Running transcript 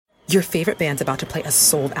Your favorite band's about to play a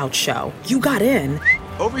sold-out show. You got in.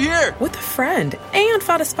 Over here! With a friend. And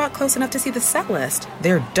found a spot close enough to see the set list.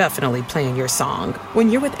 They're definitely playing your song. When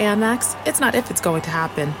you're with Amex, it's not if it's going to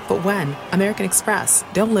happen, but when. American Express.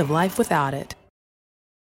 Don't live life without it.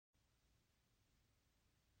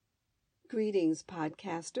 Greetings,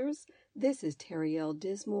 podcasters. This is Terrielle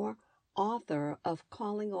Dismore, author of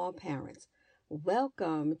Calling All Parents.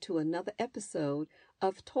 Welcome to another episode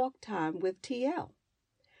of Talk Time with TL.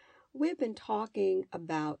 We've been talking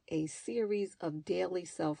about a series of daily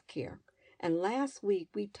self-care, and last week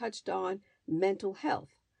we touched on mental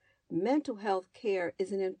health. Mental health care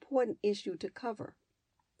is an important issue to cover.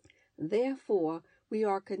 Therefore, we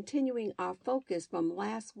are continuing our focus from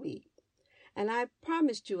last week, and I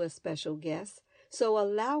promised you a special guest, so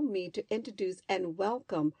allow me to introduce and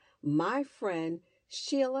welcome my friend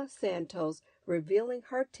Sheila Santos, revealing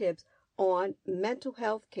her tips on mental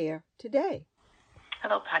health care today.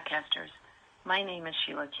 Hello, podcasters. My name is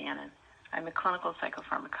Sheila Cannon. I'm a clinical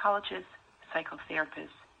psychopharmacologist,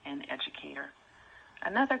 psychotherapist, and educator.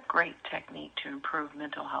 Another great technique to improve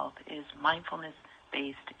mental health is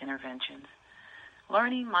mindfulness-based interventions.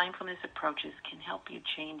 Learning mindfulness approaches can help you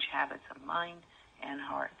change habits of mind and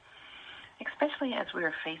heart, especially as we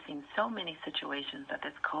are facing so many situations that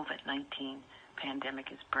this COVID-19 pandemic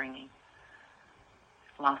is bringing.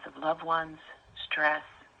 Loss of loved ones, stress,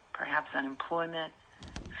 perhaps unemployment,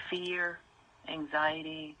 fear,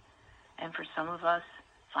 anxiety, and for some of us,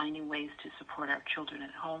 finding ways to support our children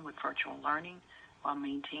at home with virtual learning while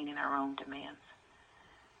maintaining our own demands.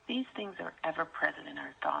 These things are ever present in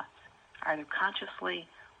our thoughts, either consciously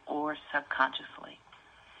or subconsciously.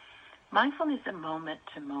 Mindfulness is a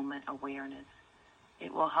moment-to-moment awareness.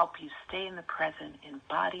 It will help you stay in the present in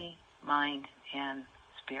body, mind, and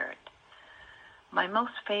spirit. My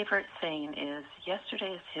most favorite saying is,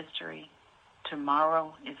 yesterday is history,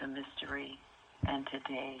 tomorrow is a mystery, and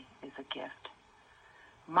today is a gift.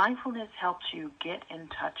 Mindfulness helps you get in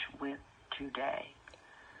touch with today.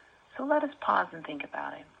 So let us pause and think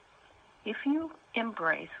about it. If you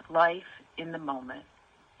embrace life in the moment,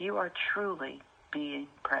 you are truly being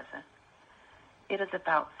present. It is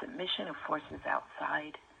about submission of forces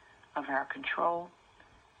outside of our control.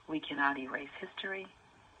 We cannot erase history.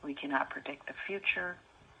 We cannot predict the future,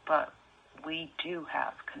 but we do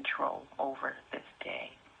have control over this day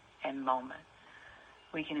and moment.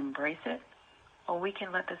 We can embrace it, or we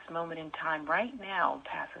can let this moment in time right now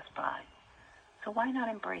pass us by. So why not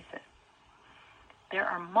embrace it? There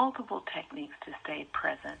are multiple techniques to stay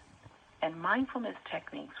present, and mindfulness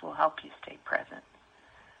techniques will help you stay present.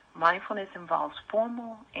 Mindfulness involves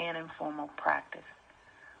formal and informal practice.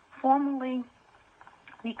 Formally,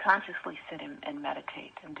 we consciously sit and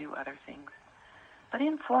meditate and do other things. But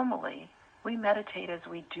informally, we meditate as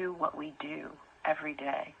we do what we do every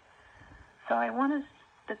day. So I want us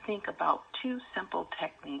to think about two simple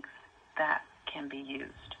techniques that can be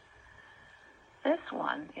used. This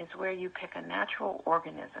one is where you pick a natural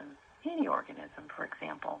organism, any organism, for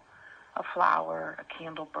example, a flower, a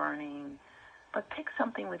candle burning, but pick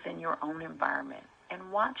something within your own environment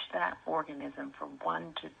and watch that organism for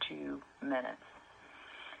 1 to 2 minutes.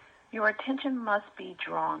 Your attention must be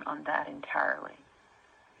drawn on that entirely.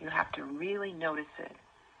 You have to really notice it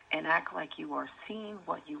and act like you are seeing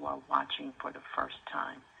what you are watching for the first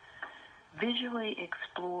time. Visually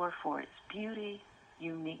explore for its beauty,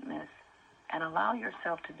 uniqueness, and allow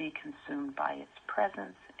yourself to be consumed by its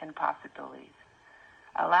presence and possibilities.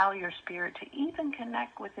 Allow your spirit to even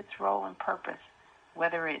connect with its role and purpose,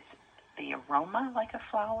 whether it's the aroma like a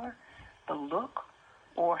flower, the look,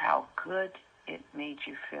 or how good it made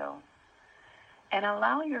you feel. And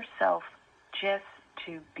allow yourself just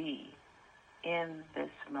to be in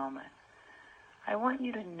this moment. I want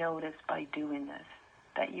you to notice by doing this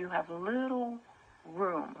that you have little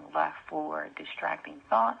room left for distracting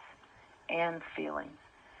thoughts and feelings.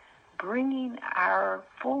 Bringing our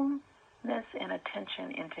fullness and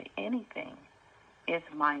attention into anything is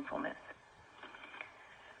mindfulness.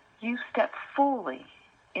 You step fully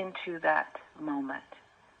into that moment.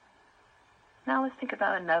 Now let's think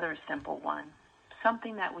about another simple one,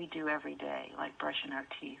 something that we do every day, like brushing our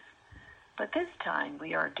teeth. But this time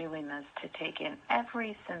we are doing this to take in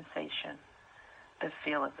every sensation, the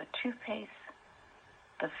feel of the toothpaste,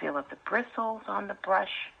 the feel of the bristles on the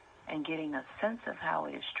brush, and getting a sense of how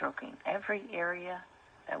it is stroking every area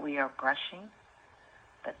that we are brushing,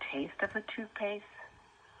 the taste of the toothpaste,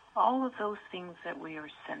 all of those things that we are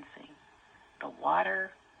sensing, the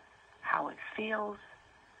water, how it feels,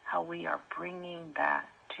 how we are bringing that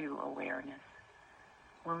to awareness.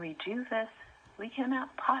 When we do this, we cannot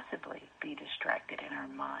possibly be distracted in our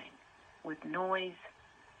mind with noise,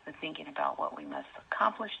 the thinking about what we must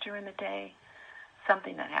accomplish during the day,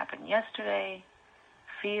 something that happened yesterday,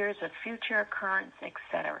 fears of future occurrence,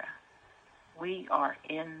 etc. We are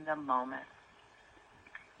in the moment.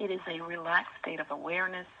 It is a relaxed state of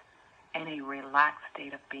awareness and a relaxed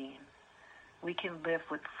state of being. We can live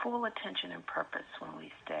with full attention and purpose when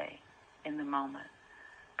we stay in the moment.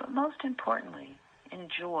 But most importantly,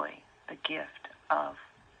 enjoy the gift of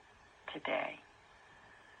today.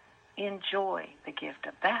 Enjoy the gift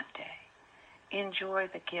of that day. Enjoy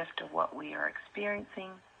the gift of what we are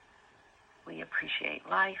experiencing. We appreciate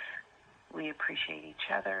life, we appreciate each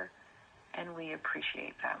other, and we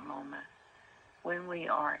appreciate that moment. When we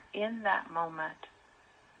are in that moment,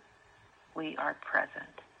 we are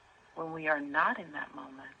present. When we are not in that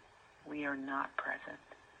moment, we are not present.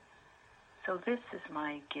 So this is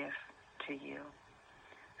my gift to you,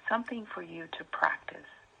 something for you to practice.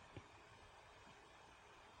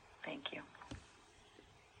 Thank you.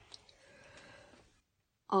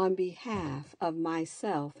 On behalf of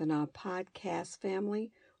myself and our podcast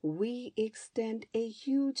family, we extend a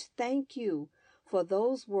huge thank you for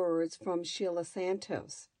those words from Sheila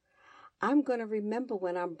Santos. I'm going to remember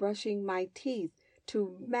when I'm brushing my teeth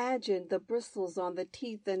to imagine the bristles on the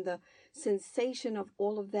teeth and the sensation of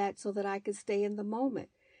all of that so that I can stay in the moment.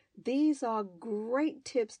 These are great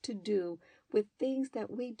tips to do with things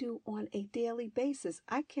that we do on a daily basis.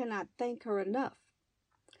 I cannot thank her enough.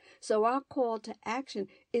 So our call to action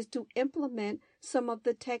is to implement some of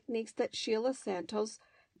the techniques that Sheila Santos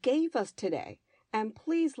gave us today. And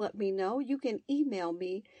please let me know. You can email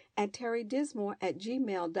me at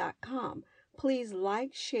terrydismore@gmail.com. Please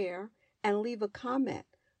like, share, and leave a comment.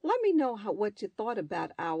 Let me know what you thought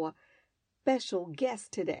about our special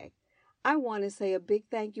guest today. I want to say a big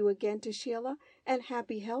thank you again to Sheila and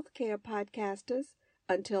happy healthcare podcasters.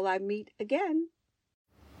 Until I meet again.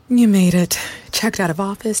 You made it. Checked out of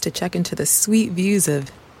office to check into the sweet views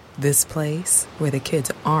of this place where the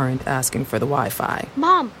kids aren't asking for the Wi-Fi.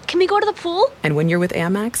 Mom, can we go to the pool? And when you're with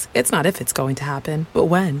Amex, it's not if it's going to happen, but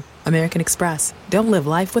when. American Express. Don't live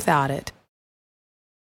life without it.